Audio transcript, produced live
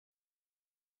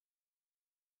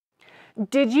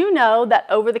Did you know that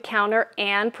over-the-counter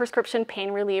and prescription pain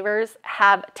relievers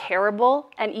have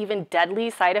terrible and even deadly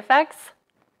side effects?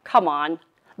 Come on.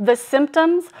 The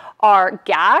symptoms are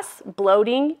gas,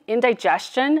 bloating,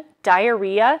 indigestion,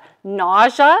 diarrhea,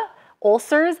 nausea,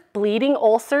 ulcers, bleeding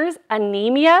ulcers,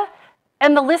 anemia,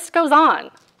 and the list goes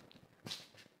on.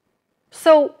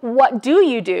 So what do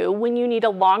you do when you need a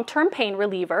long-term pain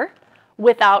reliever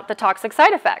without the toxic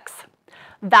side effects?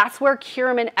 That's where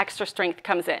Curamin Extra Strength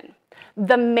comes in.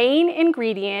 The main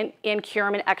ingredient in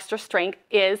Curamin Extra Strength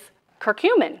is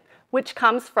curcumin, which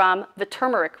comes from the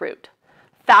turmeric root.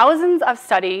 Thousands of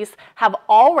studies have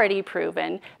already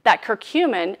proven that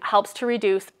curcumin helps to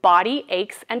reduce body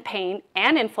aches and pain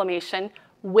and inflammation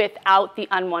without the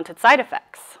unwanted side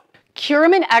effects.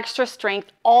 Curamin Extra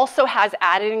Strength also has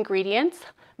added ingredients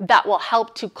that will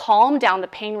help to calm down the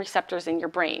pain receptors in your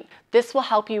brain. This will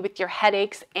help you with your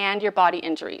headaches and your body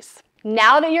injuries.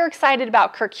 Now that you're excited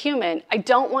about curcumin, I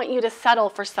don't want you to settle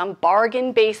for some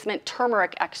bargain basement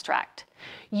turmeric extract.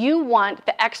 You want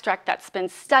the extract that's been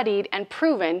studied and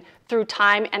proven through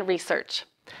time and research.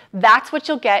 That's what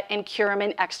you'll get in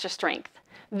Curamin Extra Strength.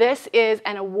 This is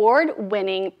an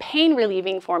award-winning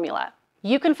pain-relieving formula.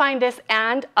 You can find this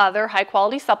and other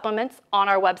high-quality supplements on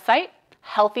our website,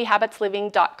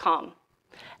 healthyhabitsliving.com.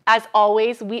 As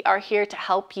always, we are here to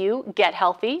help you get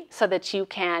healthy so that you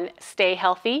can stay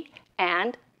healthy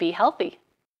and be healthy.